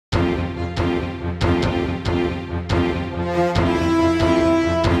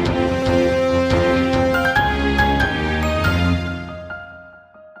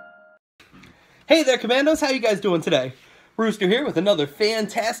Hey there, Commandos! How you guys doing today? Rooster here with another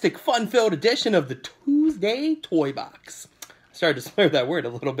fantastic, fun-filled edition of the Tuesday Toy Box. I started to slur that word a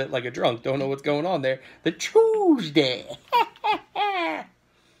little bit like a drunk. Don't know what's going on there. The Tuesday.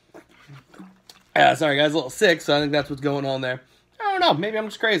 Sorry guys, a little sick, so I think that's what's going on there. I don't know, maybe I'm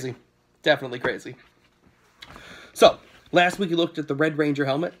just crazy. Definitely crazy. So, last week we looked at the Red Ranger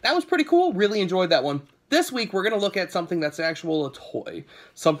helmet. That was pretty cool. Really enjoyed that one. This week, we're going to look at something that's a toy.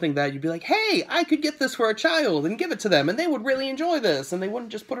 Something that you'd be like, hey, I could get this for a child and give it to them, and they would really enjoy this, and they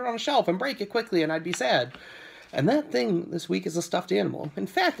wouldn't just put it on a shelf and break it quickly, and I'd be sad. And that thing this week is a stuffed animal. In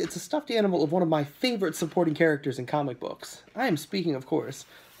fact, it's a stuffed animal of one of my favorite supporting characters in comic books. I am speaking, of course,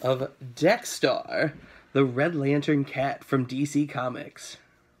 of Dexstar, the Red Lantern cat from DC Comics.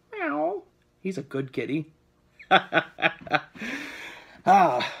 Meow. He's a good kitty.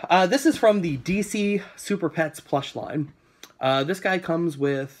 This is from the DC Superpets plush line. This guy comes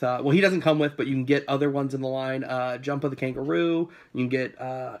with, well, he doesn't come with, but you can get other ones in the line. Jumpa the kangaroo. You can get,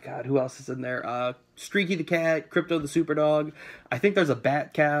 God, who else is in there? Streaky the cat, Crypto the super dog. I think there's a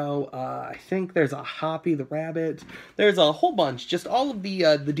bat cow. I think there's a Hoppy the rabbit. There's a whole bunch. Just all of the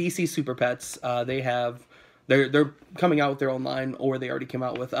DC Superpets. They're coming out with their own line, or they already came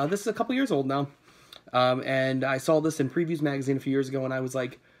out with. This is a couple years old now. And I saw this in Previews magazine a few years ago, and I was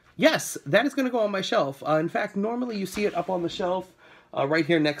like, yes, that is going to go on my shelf. In fact, normally you see it up on the shelf right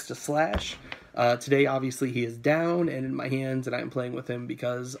here next to Slash. Today, obviously, he is down and in my hands, and I'm playing with him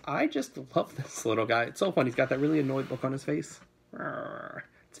because I just love this little guy. It's so fun. He's got that really annoyed look on his face.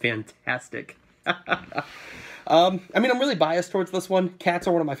 It's fantastic. I mean, I'm really biased towards this one. Cats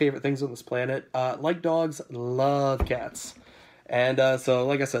are one of my favorite things on this planet. Like dogs, love cats. And so,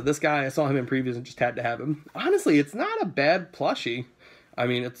 like I said, this guy, I saw him in previews and just had to have him. Honestly, it's not a bad plushie. I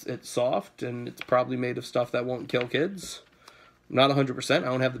mean, it's soft, and it's probably made of stuff that won't kill kids. Not 100%. I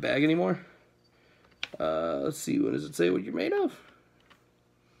don't have the bag anymore. Let's see, what does it say what you're made of?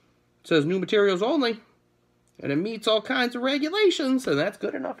 It says new materials only. And it meets all kinds of regulations, and that's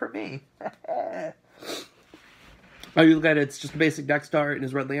good enough for me. Oh, you look at it, it's just a basic Dexstar in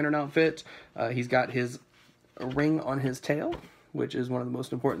his Red Lantern outfit. He's got his ring on his tail, which is one of the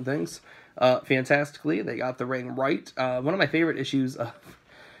most important things. Fantastically, they got the ring right. One of my favorite issues of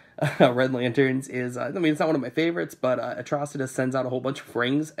Red Lanterns is, I mean, it's not one of my favorites, but Atrocitus sends out a whole bunch of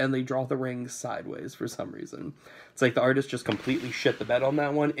rings, and they draw the rings sideways for some reason. It's like the artist just completely shit the bed on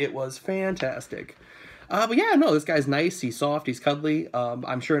that one. It was fantastic. But yeah, no, this guy's nice. He's soft. He's cuddly.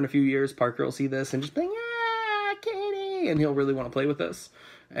 I'm sure in a few years, Parker will see this and just be like, ah, kitty, and he'll really want to play with this.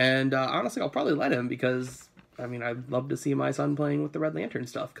 And honestly, I'll probably let him because, I mean, I'd love to see my son playing with the Red Lantern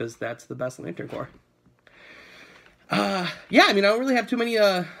stuff, because that's the best Lantern Corps. Yeah, I mean, I don't really have too many,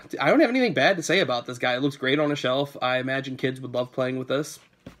 I don't have anything bad to say about this guy. It looks great on a shelf. I imagine kids would love playing with this.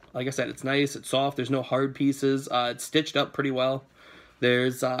 Like I said, it's nice, it's soft, there's no hard pieces, it's stitched up pretty well.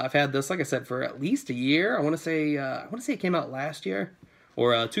 There's, I've had this, like I said, for at least a year. I want to say it came out last year,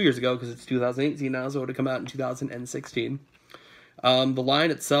 or 2 years ago, because it's 2018 now, so it would have come out in 2016. The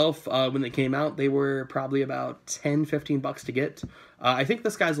line itself, when they came out, they were probably about $10-15 to get. I think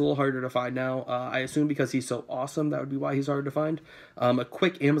this guy's a little harder to find now. I assume because he's so awesome, that would be why he's hard to find. A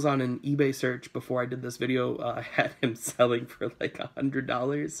quick Amazon and eBay search before I did this video had him selling for like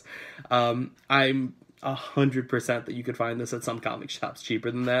 $100. I'm 100% that you could find this at some comic shops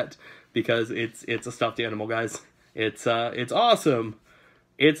cheaper than that, because it's a stuffed animal, guys. It's awesome.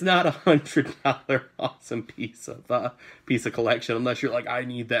 It's not $100 awesome piece of collection, unless you're like, I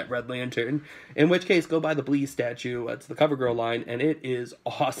need that Red Lantern. In which case, go buy the Bleed statue. It's the CoverGirl line, and it is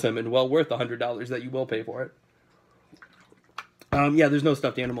awesome and well worth the $100 that you will pay for it. Yeah, there's no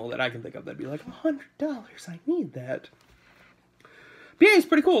stuffed animal that I can think of that'd be like, $100, I need that. But yeah, it's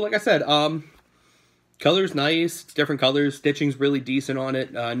pretty cool. Like I said, color's nice, it's different colors, stitching's really decent on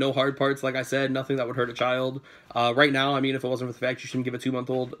it, no hard parts, like I said, nothing that would hurt a child. Right now, I mean, if it wasn't for the fact you shouldn't give a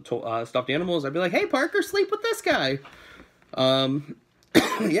 2-month-old stuffed animals, I'd be like, hey, Parker, sleep with this guy.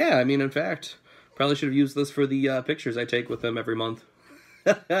 Yeah, I mean, in fact, probably should have used this for the pictures I take with him every month.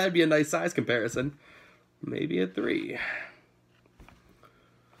 That'd be a nice size comparison. Maybe a 3.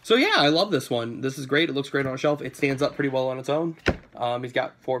 So yeah, I love this one. This is great. It looks great on a shelf. It stands up pretty well on its own. He's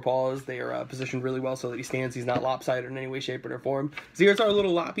got 4 paws. They are positioned really well so that he stands. He's not lopsided in any way, shape, or form. His ears are a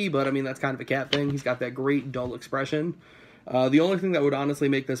little loppy, but I mean, that's kind of a cat thing. He's got that great dull expression. The only thing that would honestly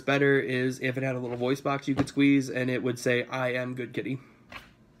make this better is if it had a little voice box you could squeeze and it would say, I am good kitty.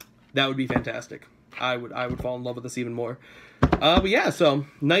 That would be fantastic. I would fall in love with this even more. But yeah, so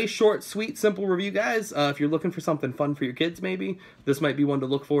nice, short, sweet, simple review, guys. If you're looking for something fun for your kids, maybe this might be one to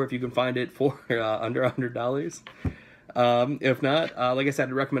look for if you can find it for under $100. If not, like I said,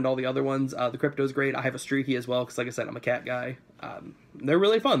 I'd recommend all the other ones. The Crypto's great. I have a Streaky as well because, like I said, I'm a cat guy. They're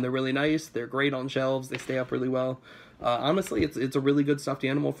really fun. They're really nice. They're great on shelves. They stay up really well. Honestly, it's a really good stuffed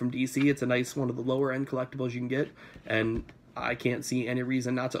animal from DC. It's a nice one of the lower end collectibles you can get, and I can't see any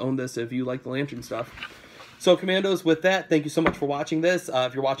reason not to own this if you like the lantern stuff. So, Commandos, with that, thank you so much for watching this.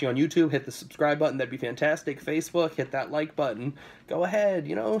 If you're watching on YouTube, hit the subscribe button. That'd be fantastic. Facebook, hit that like button. Go ahead,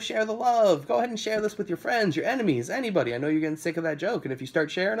 share the love. Go ahead and share this with your friends, your enemies, anybody. I know you're getting sick of that joke, and if you start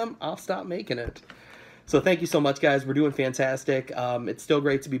sharing them, I'll stop making it. So thank you so much, guys. We're doing fantastic. It's still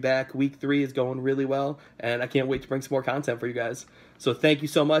great to be back. Week 3 is going really well, and I can't wait to bring some more content for you guys. So thank you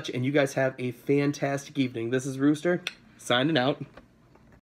so much, and you guys have a fantastic evening. This is Rooster, signing out.